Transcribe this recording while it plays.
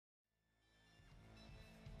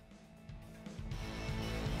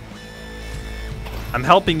I'm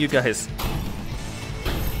helping you guys.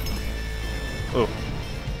 Oh.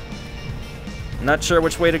 Not sure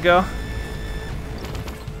which way to go.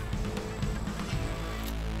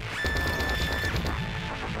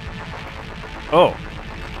 Oh.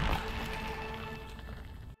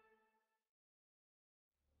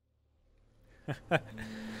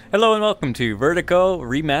 Hello and welcome to Vertigo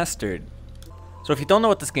Remastered. So if you don't know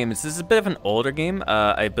what this game is a bit of an older game.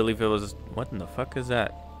 I believe it was... What in the fuck is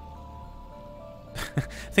that? I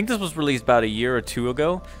think this was released about a year or two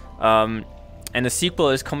ago. And the sequel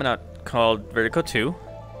is coming out called Vertigo 2.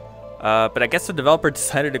 But I guess the developer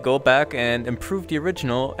decided to go back and improve the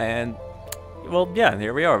original and... Well, yeah,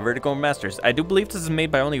 here we are, Vertigo Remastered. I do believe this is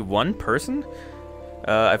made by only one person.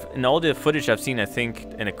 In all the footage I've seen, I think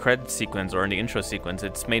in a credit sequence or in the intro sequence,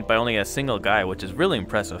 it's made by only a single guy, which is really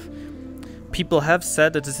impressive. People have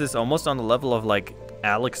said that this is almost on the level of like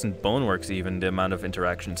Alex and Boneworks, even the amount of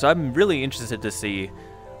interaction. So I'm really interested to see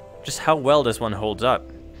just how well this one holds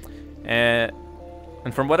up. And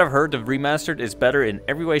from what I've heard, the remastered is better in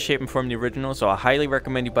every way, shape, and form than the original. So I highly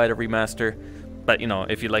recommend you buy the remaster. But you know,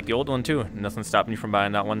 if you like the old one too, nothing's stopping you from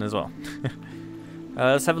buying that one as well.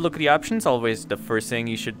 Let's have a look at the options. Always the first thing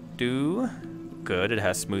you should do. Good, it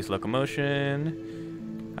has smooth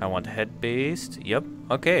locomotion. I want head-based. Yep,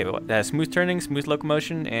 okay. It has smooth turning, smooth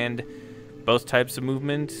locomotion, and both types of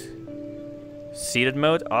movement. Seated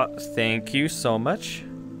mode. Oh, thank you so much.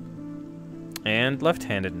 And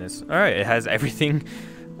left-handedness. Alright, it has everything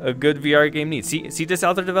a good VR game needs. See this,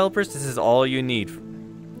 other developers? This is all you need.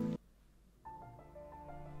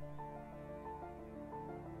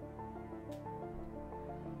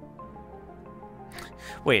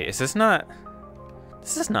 Wait, is this not...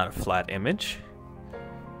 This is not a flat image.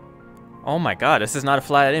 Oh my god, this is not a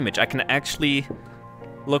flat image. I can actually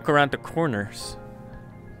look around the corners.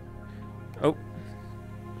 Oh.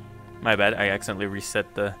 My bad, I accidentally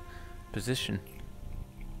reset the position.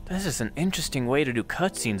 This is an interesting way to do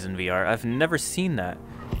cutscenes in VR. I've never seen that.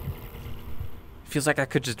 Feels like I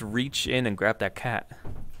could just reach in and grab that cat.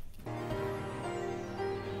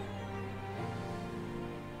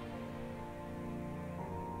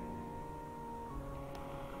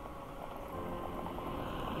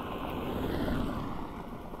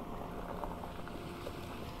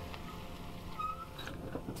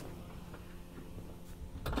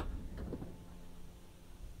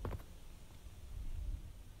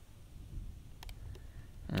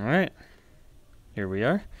 Alright, here we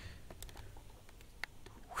are.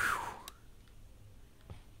 Whew.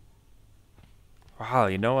 Wow,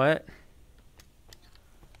 you know what?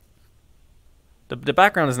 The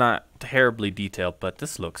background is not terribly detailed, but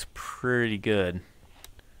this looks pretty good.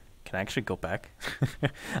 Can I actually go back?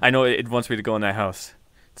 I know it wants me to go in that house.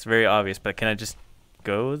 It's very obvious, but can I just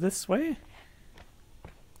go this way?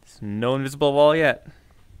 There's no invisible wall yet.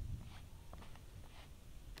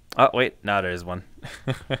 Oh, wait. Now there is one.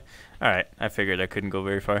 Alright, I figured I couldn't go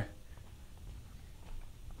very far.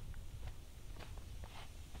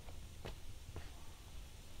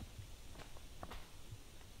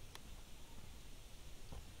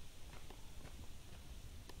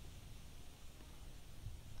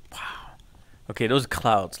 Wow. Okay, those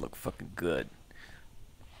clouds look fucking good.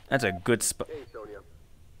 That's a good spot. Hey, Sonia.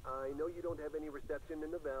 I know you don't have any reception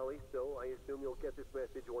in the valley, so I assume you'll get this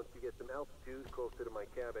message once you get some altitude closer to my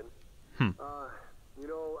cabin. You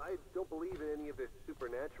know, I don't believe in any of this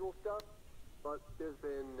supernatural stuff, but there's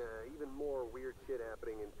been even more weird shit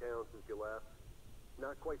happening in town since you left.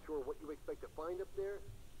 Not quite sure what you expect to find up there,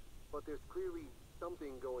 but there's clearly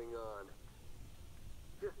something going on.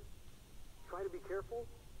 Just try to be careful.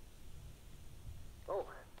 Oh,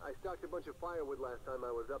 I stocked a bunch of firewood last time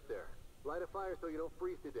I was up there. Light a fire so you don't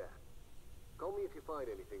freeze to death. Call me if you find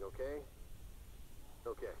anything, okay?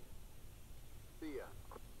 Okay. See ya.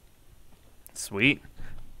 Sweet.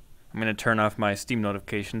 I'm gonna turn off my Steam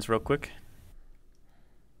notifications real quick.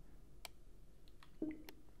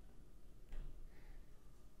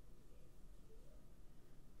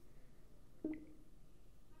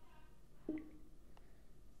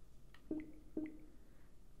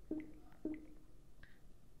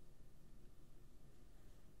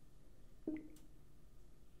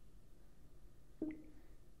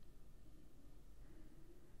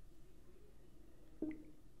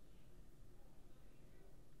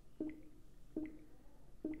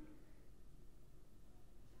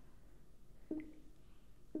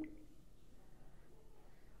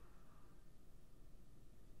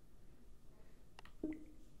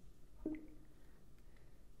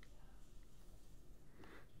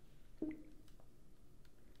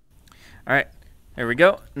 Alright, there we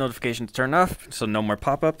go. Notifications turned off, so no more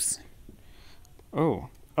pop-ups. Oh,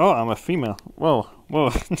 I'm a female. Whoa, Whoa.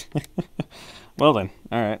 Well then,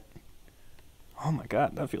 alright. Oh my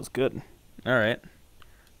god, that feels good. Alright.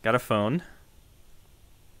 Got a phone.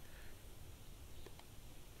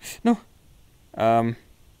 No.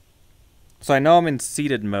 So I know I'm in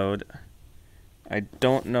seated mode. I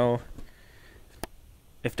don't know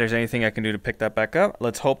if there's anything I can do to pick that back up.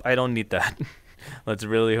 Let's hope I don't need that. Let's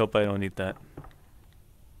really hope I don't need that.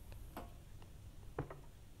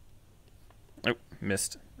 Oh,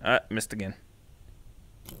 missed. Missed again.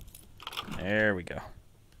 There we go.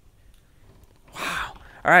 Wow.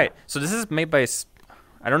 Alright, so this is made by...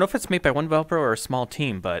 I don't know if it's made by one developer or a small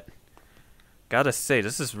team, but... Gotta say,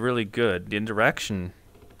 this is really good. The interaction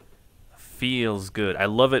feels good. I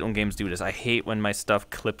love it when games do this. I hate when my stuff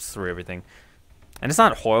clips through everything. And it's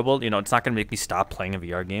not horrible, you know, it's not gonna make me stop playing a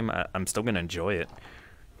VR game. I'm still gonna enjoy it.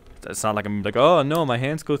 It's not like I'm like, oh no, my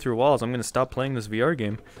hands go through walls, I'm gonna stop playing this VR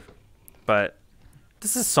game. But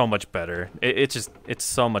this is so much better. It's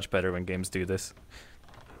so much better when games do this.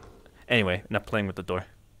 Anyway, not playing with the door.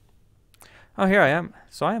 Oh, here I am.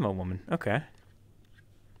 So I am a woman. Okay.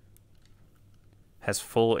 Has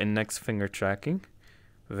full index finger tracking.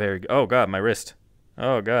 Very good. Oh god, my wrist.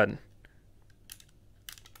 Oh god.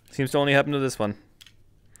 Seems to only happen to this one.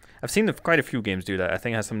 I've seen quite a few games do that. I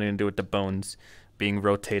think it has something to do with the bones being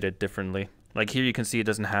rotated differently. Like here you can see it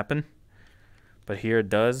doesn't happen. But here it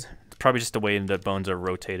does. It's probably just the way the bones are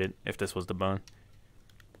rotated, if this was the bone.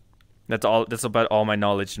 That's all. That's about all my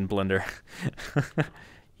knowledge in Blender.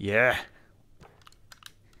 Yeah.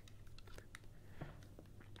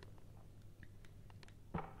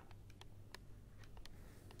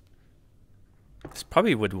 This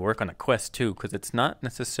probably would work on a Quest too, because it's not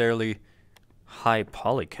necessarily high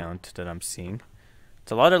poly count that I'm seeing.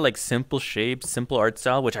 It's a lot of like simple shapes, simple art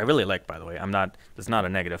style, which I really like, by the way. It's not a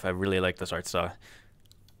negative. I really like this art style.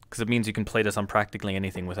 Because it means you can play this on practically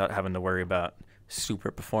anything without having to worry about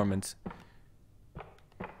super performance.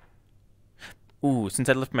 Ooh, since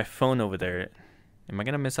I left my phone over there, am I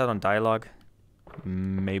going to miss out on dialogue?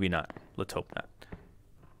 Maybe not. Let's hope not.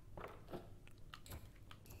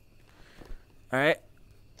 Alright.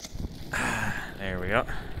 There we go.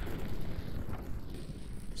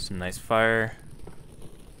 Some nice fire.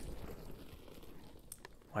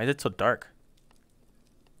 Why is it so dark?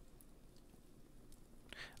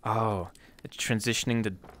 Oh, it's transitioning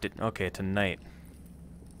to... Okay, to night.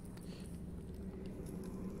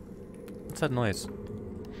 What's that noise?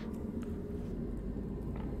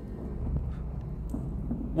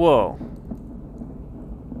 Whoa.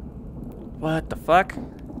 What the fuck?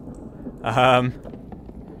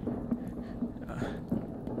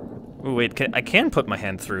 Ooh, wait, I can put my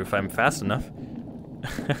hand through if I'm fast enough.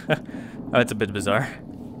 Oh, it's a bit bizarre.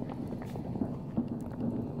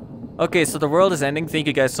 Okay, so the world is ending. Thank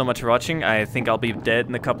you guys so much for watching. I think I'll be dead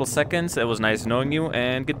in a couple seconds. It was nice knowing you,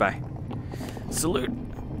 and goodbye. Salute.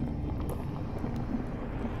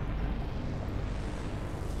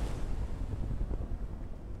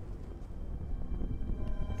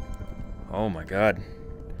 Oh my god.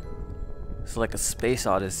 It's like a space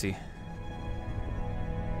odyssey.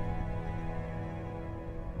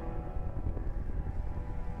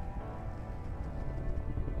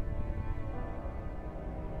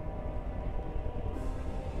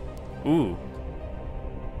 Ooh.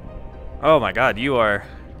 Oh my god, you are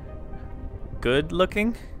good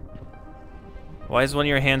looking? Why is one of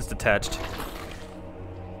your hands detached?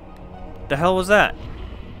 The hell was that?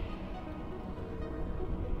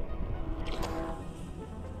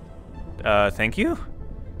 Thank you?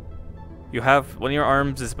 You have... one of your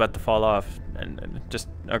arms is about to fall off. And just...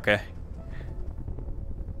 okay.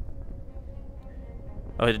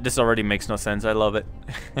 Oh, this already makes no sense. I love it.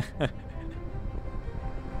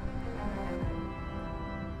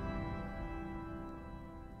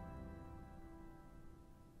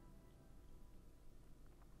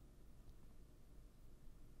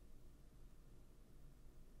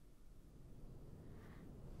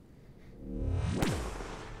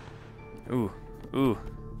 Ooh, ooh.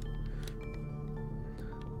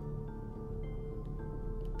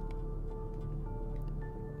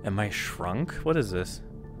 Am I shrunk? What is this?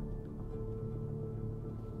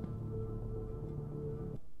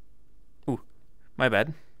 Ooh, my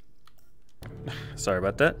bad. Sorry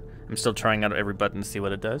about that. I'm still trying out every button to see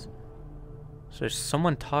what it does. So there's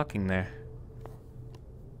someone talking there.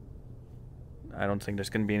 I don't think there's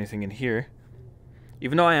gonna be anything in here.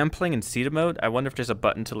 Even though I am playing in seated mode, I wonder if there's a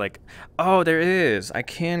button to like... Oh, there is! I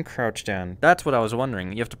can crouch down. That's what I was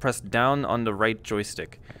wondering. You have to press down on the right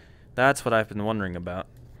joystick. That's what I've been wondering about.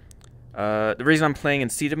 The reason I'm playing in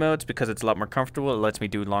seated mode is because it's a lot more comfortable. It lets me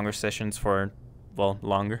do longer sessions for, well,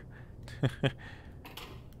 longer.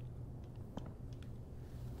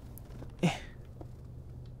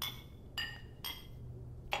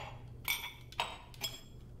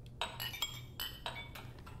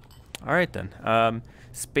 Alright then.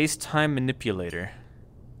 Space-time manipulator.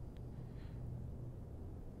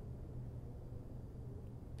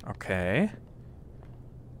 Okay.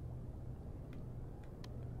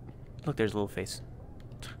 Look, there's a little face.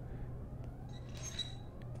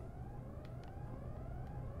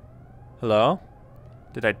 Hello?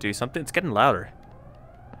 Did I do something? It's getting louder.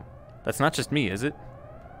 That's not just me, is it?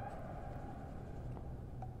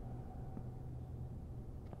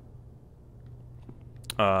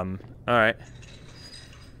 Alright.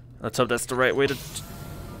 Let's hope that's the right way to...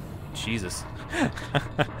 Jesus.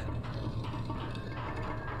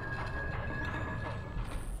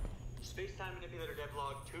 Space-time manipulator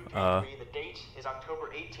devlog 233, the date is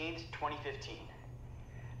October 18th, 2015.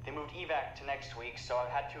 They moved evac to next week, so I've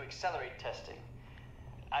had to accelerate testing.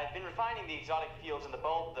 I've been refining the exotic fields in the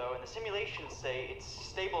bulb, though, and the simulations say it's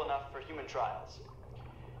stable enough for human trials.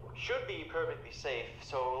 Should be perfectly safe,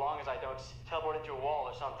 so long as I don't teleport into a wall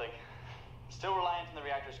or something. Still reliant on the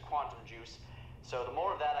reactor's quantum juice, so the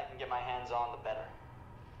more of that I can get my hands on, the better.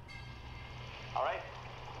 Alright,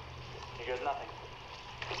 here goes nothing.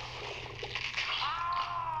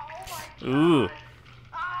 Ooh.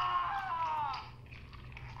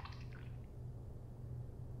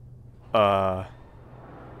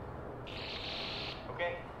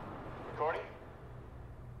 Okay, recording?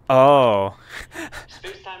 Oh.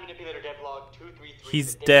 Space-time manipulator devlog 233.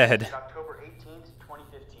 He's dead. October 18th,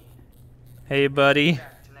 2015. Hey, buddy.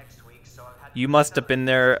 Back to next week, so I've had to You must have been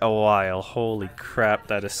there a while. Holy crap,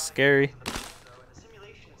 that is scary.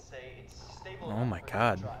 Oh my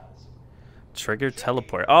god. Trigger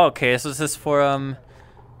teleport. Oh, okay, so this is for,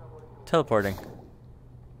 teleporting.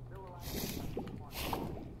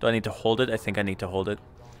 Do I need to hold it? I think I need to hold it.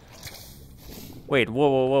 Wait, whoa,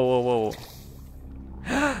 whoa, whoa, whoa,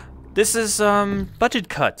 whoa. This is, budget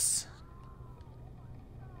cuts.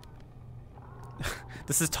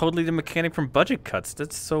 This is totally the mechanic from budget cuts.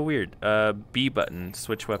 That's so weird. B button,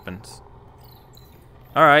 switch weapons.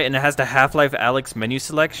 Alright, and it has the Half-Life Alyx menu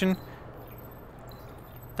selection.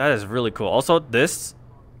 That is really cool. Also, this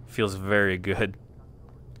feels very good.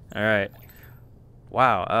 Alright.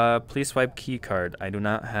 Wow, please swipe key card. I do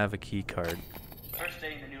not have a key card. First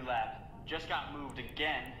day in the new lab. Just got moved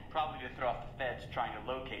again, probably to throw off the feds trying to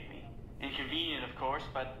locate me. Inconvenient, of course,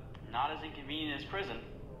 but not as inconvenient as prison.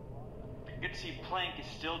 Good to see Plank is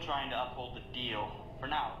still trying to uphold the deal, for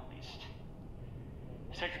now at least.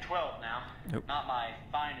 Sector 12 now. Nope. Not my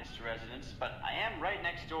finest residence, but I am right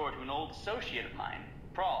next door to an old associate of mine,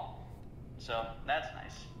 Prawl. So, that's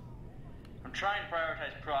nice. I'm trying to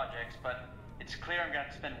prioritize projects, but it's clear I'm going to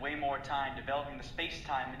have to spend way more time developing the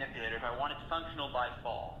space-time manipulator if I want it functional by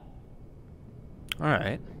fall.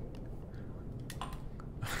 Alright.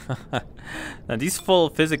 Now, these full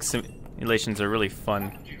physics simulations are really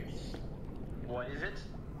fun. What is it?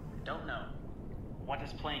 Don't know. What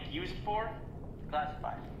does Plank use it for?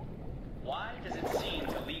 Classified. Why does it seem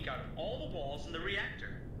to leak out of all the walls in the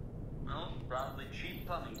reactor? Well, probably cheap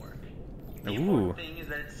plumbing work. The important thing is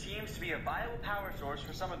that it seems to be a vital power source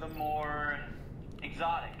for some of the more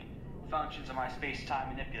exotic functions of my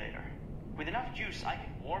space-time manipulator. With enough juice, I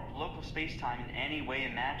can warp local space-time in any way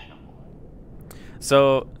imaginable.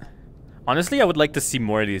 So, honestly, I would like to see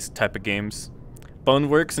more of these type of games.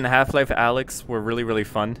 Boneworks and Half-Life Alyx were really, really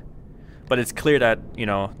fun. But it's clear that, you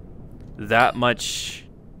know, that much...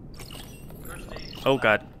 Oh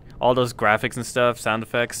god. All those graphics and stuff, sound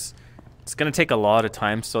effects. It's gonna take a lot of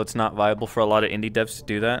time, so it's not viable for a lot of indie devs to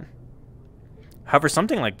do that. However,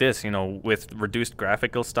 something like this, you know, with reduced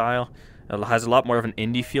graphical style, it has a lot more of an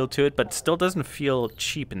indie feel to it, but still doesn't feel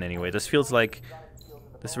cheap in any way. This feels like...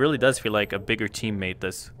 This really does feel like a bigger team made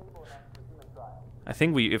this. I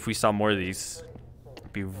think if we saw more of these,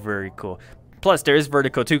 it'd be very cool. Plus, there is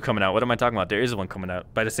Vertigo 2 coming out. What am I talking about? There is one coming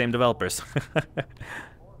out by the same developers.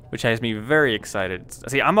 Which has me very excited.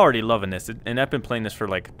 See, I'm already loving this, and I've been playing this for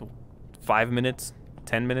like 5 minutes,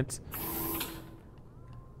 10 minutes.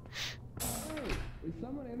 Hey, is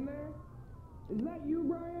someone in there? Is that you,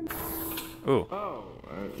 Brian? Ooh. Oh,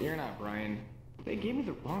 you're not Brian. They gave me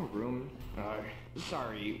the wrong room.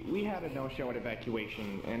 Sorry, we had a no-show at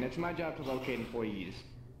evacuation, and it's my job to locate employees.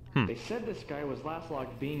 They said this guy was last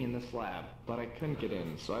logged being in this lab, but I couldn't get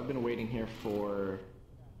in, so I've been waiting here for...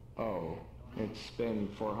 Oh, it's been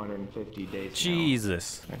 450 days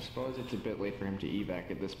Jesus. now. I suppose it's a bit late for him to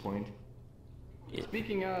evac at this point.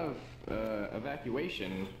 Speaking of,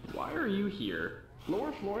 evacuation, why are you here?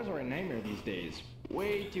 Lower floors are a nightmare these days.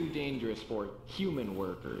 Way too dangerous for human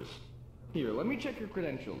workers. Here, let me check your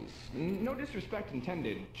credentials. No disrespect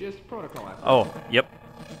intended, just protocol aspects. Oh, yep.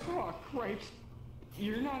 Oh, cripes.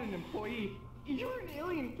 You're not an employee. You're an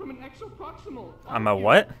alien from an exoproximal. I'm a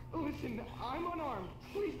what? Listen,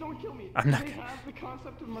 I'm not. They have the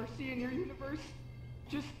concept of mercy in your universe.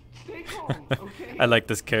 Just stay calm, okay? I like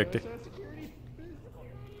this character.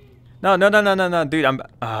 No, no, no, no, no, no, dude.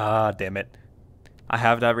 Damn it. I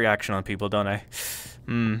have that reaction on people, don't I?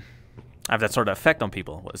 I have that sort of effect on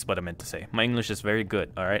people, is what I meant to say. My English is very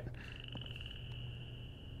good, alright?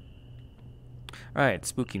 Alright,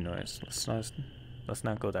 spooky noise. Let's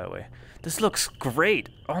not go that way. This looks great!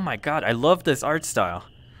 Oh my god, I love this art style.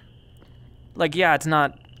 Like, yeah, it's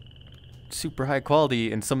not super high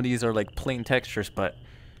quality, and some of these are like plain textures, but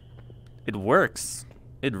it works.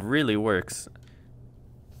 It really works.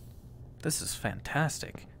 This is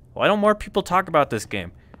fantastic. Why don't more people talk about this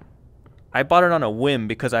game? I bought it on a whim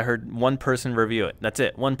because I heard one person review it. That's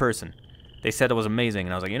it, one person. They said it was amazing,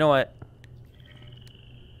 and I was like, you know what?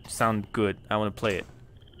 Sound good. I want to play it.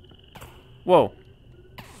 Whoa.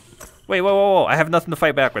 Wait, whoa, whoa, whoa. I have nothing to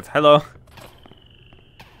fight back with. Hello.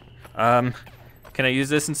 Can I use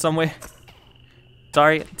this in some way?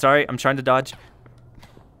 Sorry, I'm trying to dodge.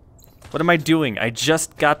 What am I doing? I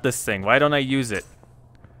just got this thing. Why don't I use it?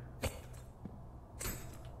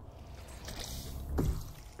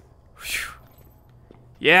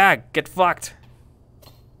 Yeah, get fucked.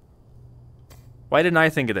 Why didn't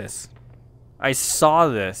I think of this? I saw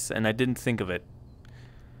this and I didn't think of it.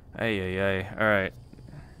 Ay, ay, ay. Alright.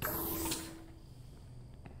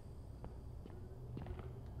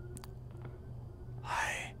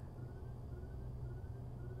 Hi.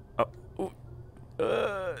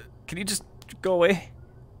 Oh. Can you just go away?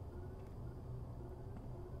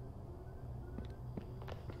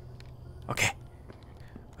 Okay.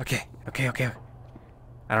 Okay.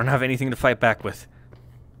 I don't have anything to fight back with.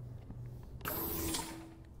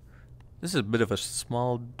 This is a bit of a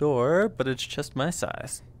small door, but it's just my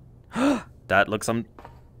size. That looks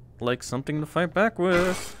like something to fight back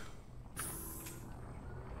with.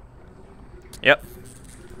 Yep.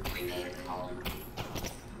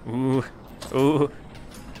 Ooh.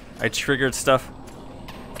 I triggered stuff.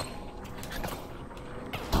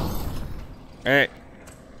 Alright.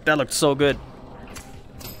 That looked so good.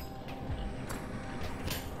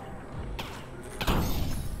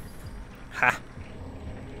 Ha!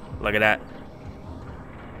 Look at that.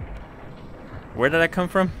 Where did that come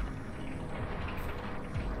from?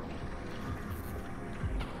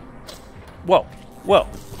 Whoa! Whoa!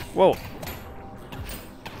 Whoa!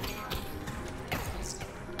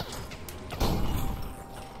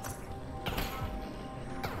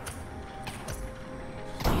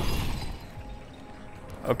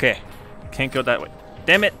 Okay. Can't go that way.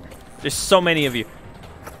 Damn it! There's so many of you.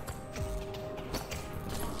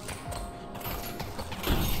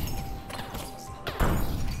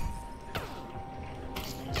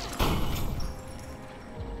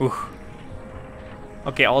 Ooh.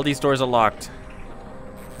 Okay, all these doors are locked.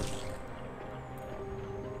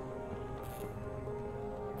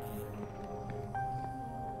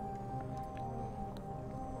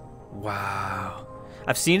 Wow.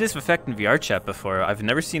 I've seen this effect in VR chat before. I've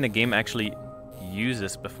never seen a game actually use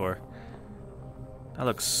this before. That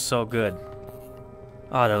looks so good.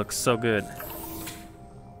 Oh, that looks so good.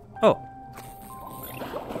 Oh.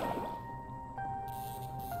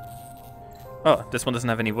 Oh, this one doesn't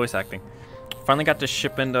have any voice acting. Finally got the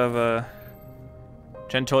shipment of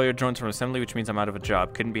Gentolier drones from assembly, which means I'm out of a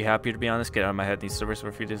job. Couldn't be happier, to be honest. Get out of my head. These servers were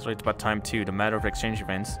a few days late. It's about time too. The matter of exchange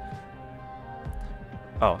events.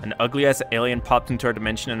 Oh, an ugly ass alien popped into our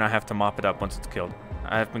dimension and I have to mop it up once it's killed.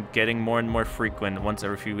 I have been getting more and more frequent, once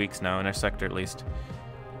every few weeks now, in our sector at least.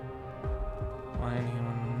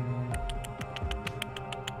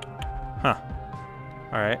 Huh.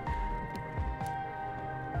 Alright.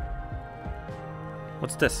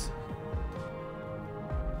 What's this?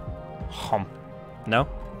 No?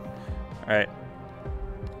 Alright.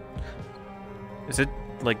 Is it,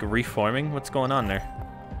 like, reforming? What's going on there?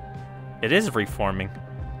 It is reforming.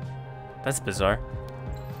 That's bizarre.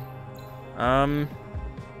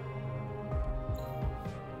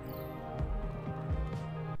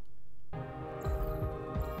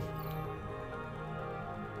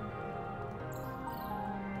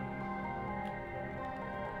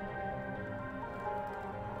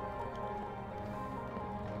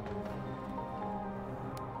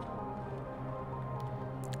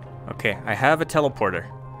 Okay, I have a teleporter.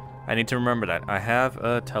 I need to remember that. I have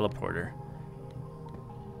a teleporter.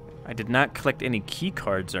 I did not collect any key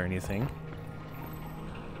cards or anything.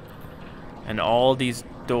 And all these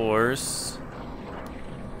doors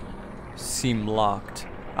seem locked.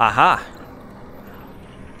 Aha!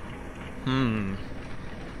 Can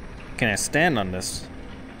I stand on this?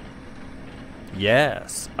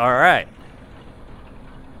 Yes. Alright.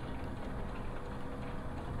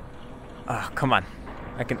 Oh, come on.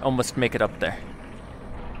 I can almost make it up there.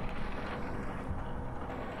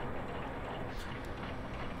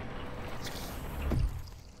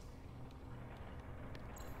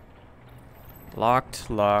 Locked,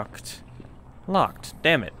 locked, locked.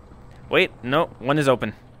 Damn it. Wait, no, one is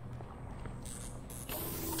open.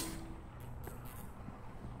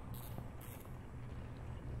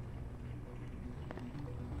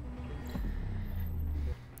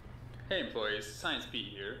 Hey employees, Science Pete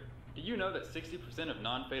here. Do you know that 60% of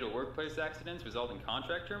non-fatal workplace accidents result in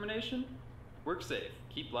contract termination? Work safe,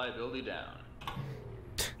 keep liability down.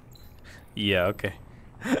 Yeah, okay.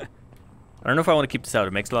 I don't know if I want to keep this out.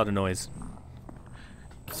 It makes a lot of noise.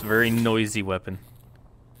 It's a very noisy weapon.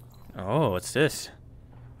 Oh, what's this?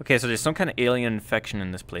 Okay, so there's some kind of alien infection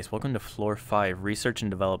in this place. Welcome to floor 5, research and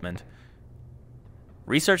development.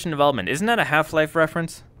 Research and development. Isn't that a Half-Life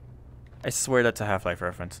reference? I swear that's a Half-Life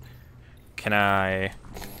reference. Can I...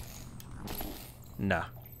 Nah.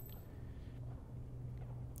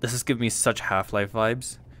 This is giving me such Half-Life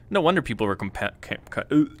vibes. No wonder people were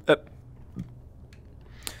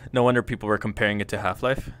No wonder people were comparing it to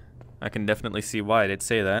Half-Life. I can definitely see why they'd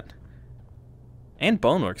say that. And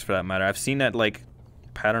Boneworks, for that matter. I've seen that, like,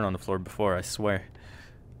 pattern on the floor before, I swear.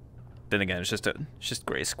 Then again, it's just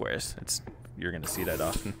gray squares. You're gonna see that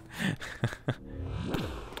often.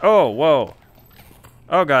 Oh, whoa.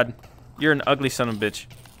 Oh, God. You're an ugly son of a bitch.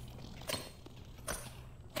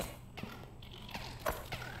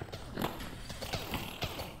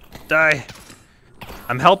 Die.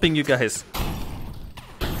 I'm helping you guys.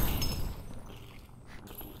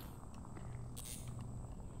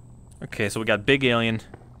 Okay, so we got big alien.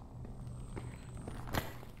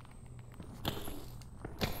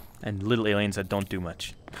 And little aliens that don't do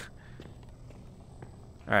much.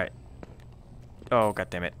 Alright. Oh, god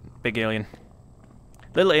damn it. Big alien.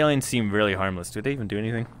 Little aliens seem really harmless. Do they even do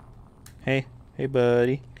anything? Hey. Hey,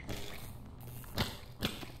 buddy.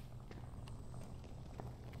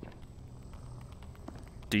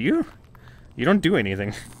 Do you? You don't do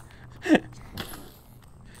anything.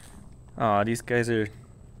 Aw, these guys are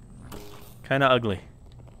kind of ugly.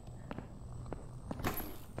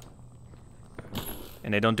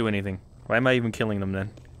 And they don't do anything. Why am I even killing them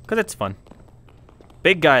then? Because it's fun.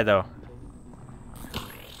 Big guy, though.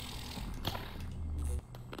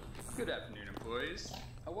 Good afternoon, employees.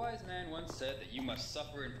 A wise man once said that you must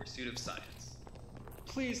suffer in pursuit of science.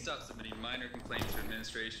 Please stop submitting minor complaints to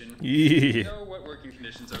administration. Yeah. We know what working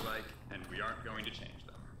conditions are like, and we aren't going to change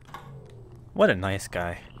them. What a nice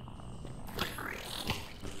guy.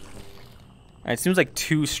 Alright, it seems like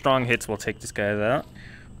 2 strong hits will take this guy out.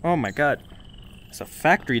 Oh my god. There's a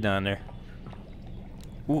factory down there.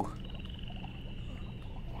 Ooh.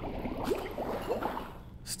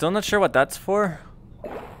 Still not sure what that's for.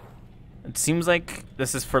 It seems like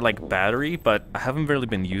this is for like battery, but I haven't really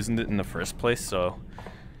been using it in the first place, so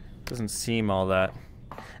it doesn't seem all that.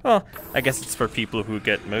 Well, I guess it's for people who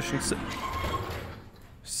get motion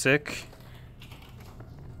sick.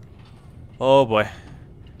 Oh boy.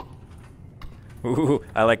 Ooh,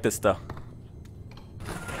 I like this though.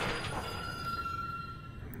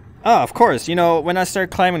 Ah, of course. You know, when I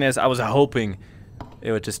started climbing this, I was hoping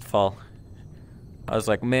it would just fall. I was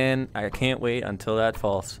like, man, I can't wait until that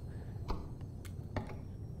falls.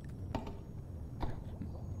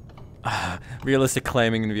 Ah, realistic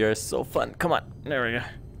climbing in VR is so fun. Come on. There we go.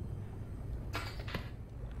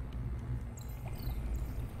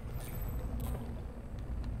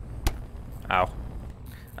 Ow.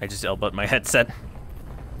 I just elbowed my headset.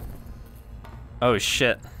 Oh,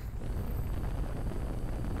 shit.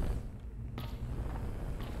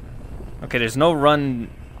 Okay, there's no run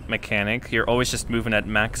mechanic. You're always just moving at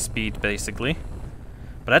max speed, basically.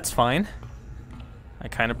 But that's fine. I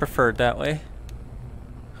kind of prefer it that way.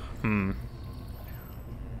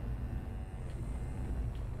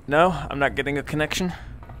 No, I'm not getting a connection.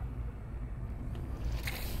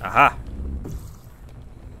 Aha.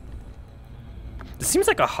 It seems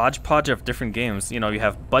like a hodgepodge of different games. You know, you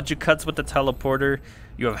have budget cuts with the teleporter.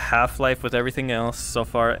 You have Half-Life with everything else so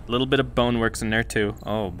far. A little bit of Boneworks in there too.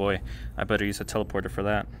 Oh boy, I better use a teleporter for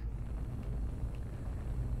that.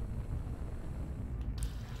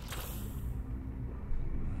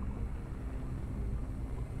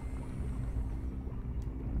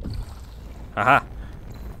 Aha.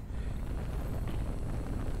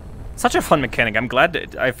 Such a fun mechanic. I'm glad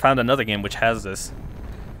that I found another game which has this.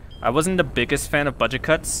 I wasn't the biggest fan of budget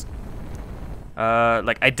cuts.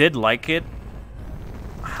 Like, I did like it.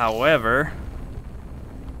 However,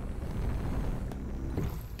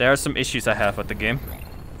 there are some issues I have with the game.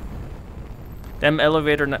 Them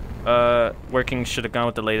elevator working should have gone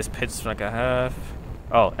with the latest pitch like I have.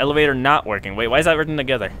 Oh, elevator not working. Wait, why is that written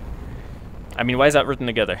together? I mean, why is that written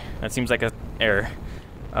together? That seems like an error.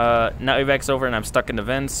 Now evac's over and I'm stuck in the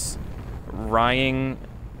vents. Rying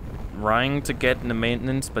to get into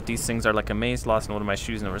maintenance, but these things are like a maze. Lost in one of my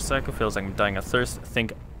shoes in a recycle. Feels like I'm dying of thirst.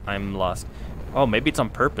 Think I'm lost. Oh, maybe it's on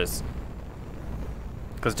purpose.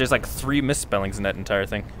 Because there's like 3 misspellings in that entire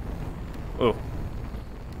thing. Ooh.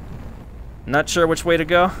 Not sure which way to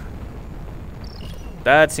go.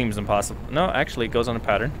 That seems impossible. No, actually it goes on a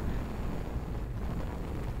pattern.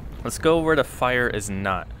 Let's go where the fire is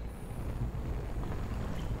not.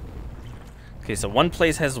 Okay, so one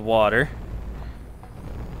place has water.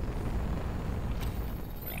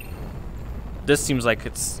 This seems like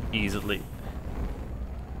it's easily...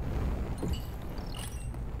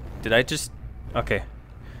 Did I just... Okay.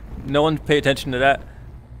 No one pay attention to that.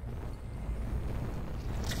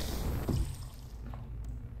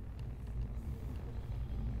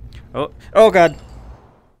 Oh god.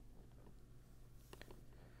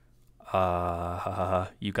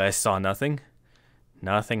 You guys saw nothing?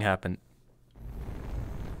 Nothing happened.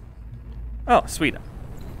 Oh, sweet.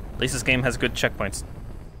 At least this game has good checkpoints.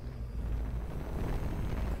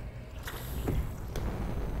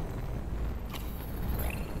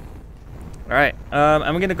 Alright,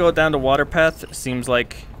 I'm gonna go down the water path. Seems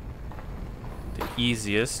like the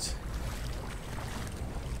easiest.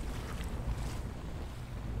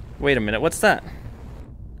 Wait a minute, what's that?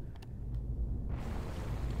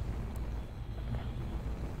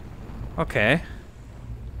 Okay.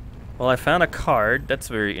 Well, I found a card. That's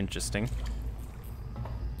very interesting.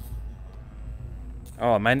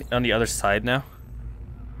 Oh, am I on the other side now?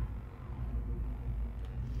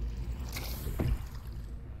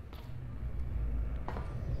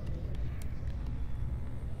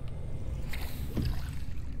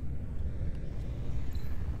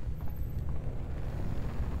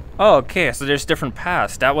 Oh, okay, so there's different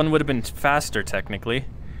paths. That one would have been faster, technically.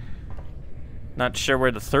 Not sure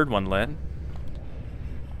where the third one led.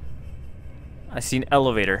 I see an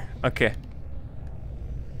elevator. Okay.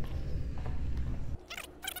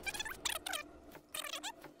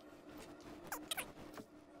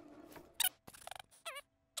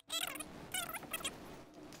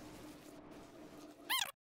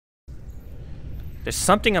 There's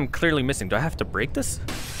something I'm clearly missing. Do I have to break this?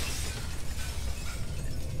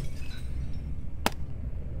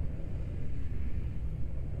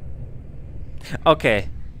 Okay,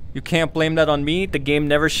 you can't blame that on me. The game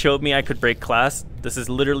never showed me I could break glass. This is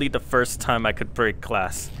literally the first time I could break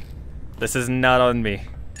glass. This is not on me.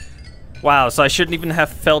 Wow, so I shouldn't even have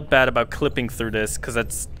felt bad about clipping through this, because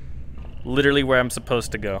that's literally where I'm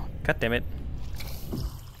supposed to go. God damn it.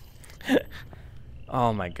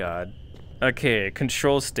 Oh my god. Okay,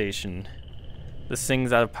 control station. This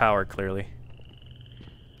thing's out of power, clearly.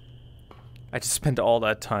 I just spent all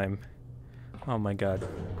that time. Oh my god.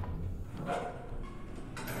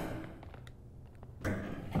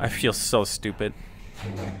 I feel so stupid.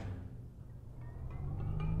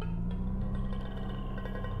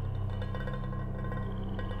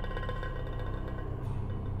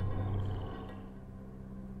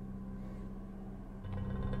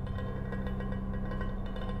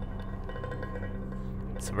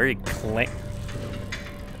 It's very clank.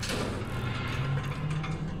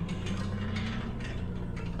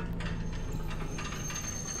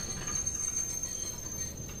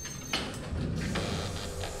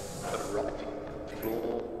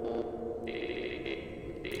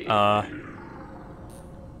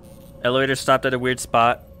 Elevator stopped at a weird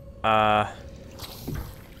spot. Are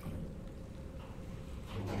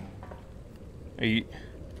you...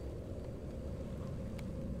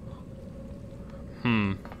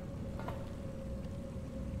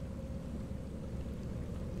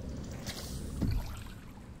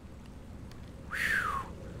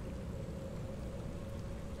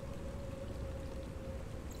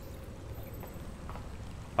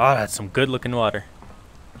 Oh, that's some good looking water.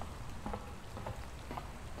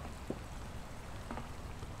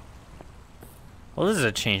 Well, this is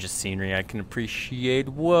a change of scenery I can appreciate.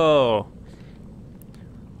 Whoa.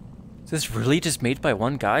 Is this really just made by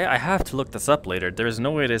one guy? I have to look this up later. There is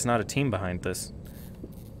no way there's not a team behind this.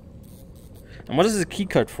 And what is this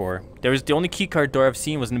keycard for? The only keycard door I've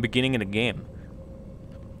seen was in the beginning of the game.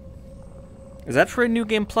 Is that for a New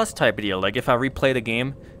Game Plus type of deal? Like if I replay the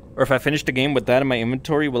game, or if I finish the game with that in my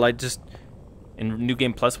inventory, will I just, in New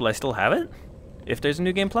Game Plus, will I still have it? If there's a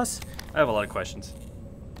New Game Plus? I have a lot of questions.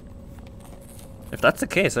 If that's the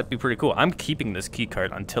case, that'd be pretty cool. I'm keeping this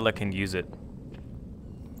keycard until I can use it.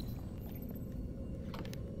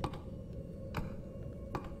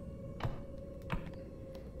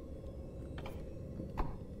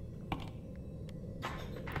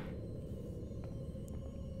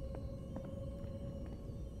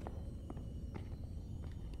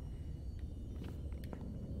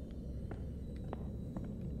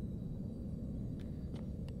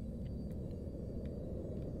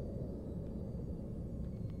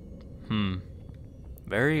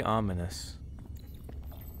 Very ominous.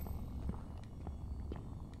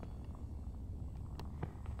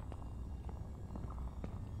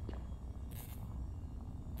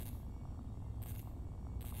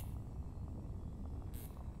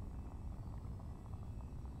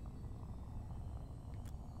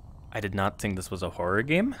 I did not think this was a horror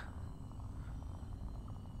game.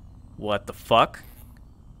 What the fuck?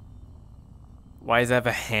 Why does it have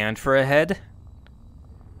a hand for a head?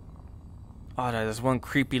 Oh, there's one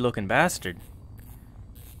creepy looking bastard.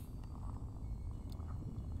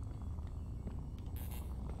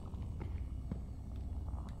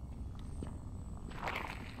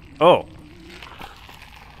 Oh.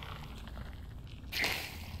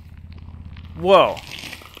 Whoa.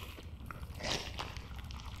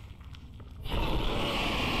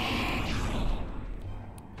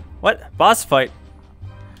 What? Boss fight?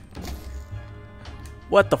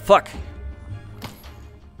 What the fuck?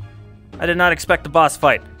 I did not expect a boss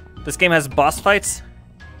fight. This game has boss fights?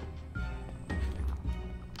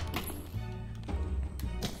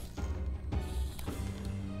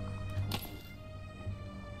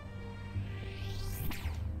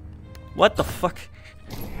 What the fuck?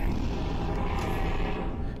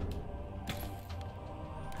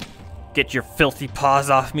 Get your filthy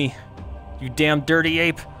paws off me, you damn dirty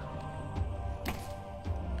ape.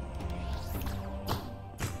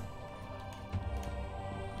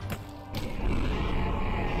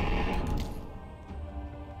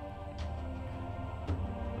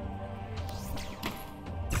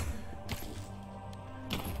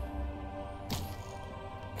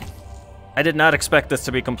 I did not expect this,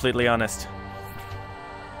 to be completely honest.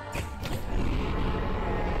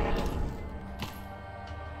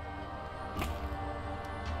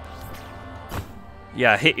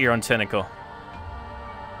 Yeah, hit your own tentacle.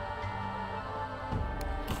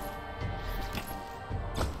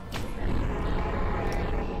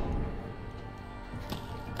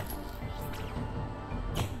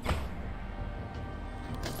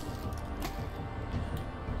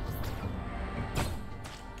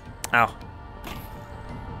 Ow.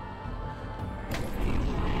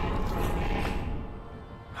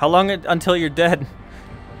 How long until you're dead?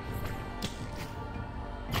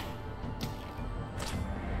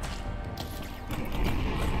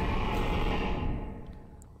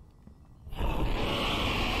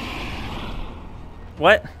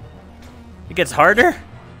 What? It gets harder?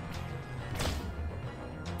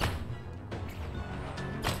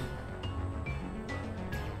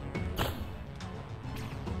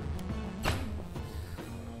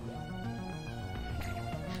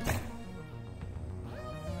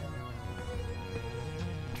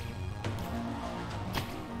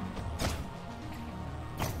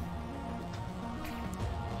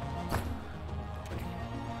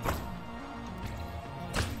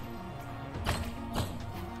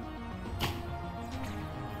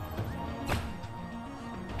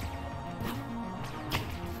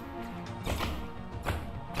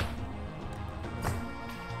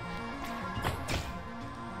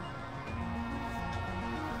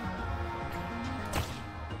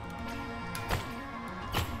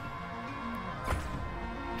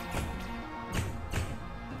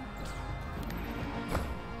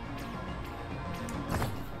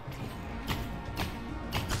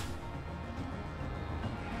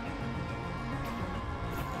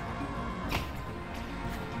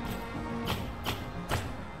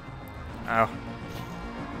 Ow.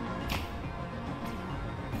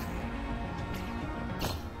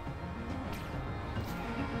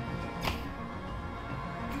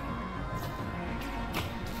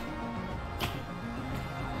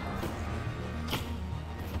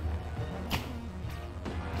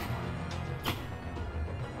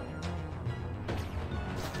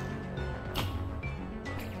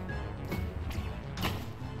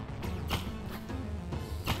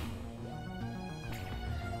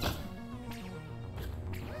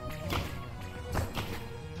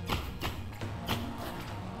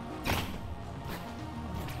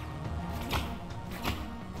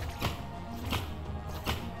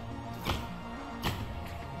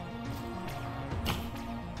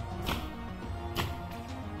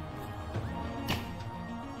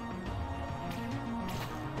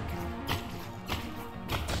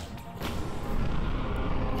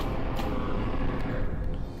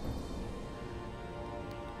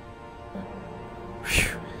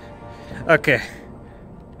 Okay.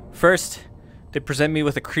 First, they present me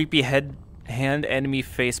with a creepy hand enemy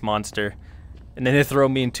face monster, and then they throw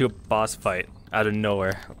me into a boss fight out of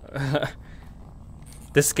nowhere.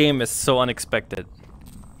 This game is so unexpected.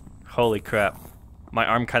 Holy crap. My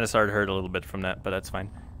arm kind of started to hurt a little bit from that, but that's fine.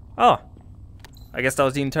 Oh. I guess that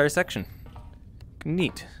was the entire section.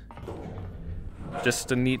 Neat.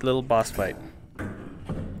 Just a neat little boss fight.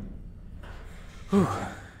 Whew.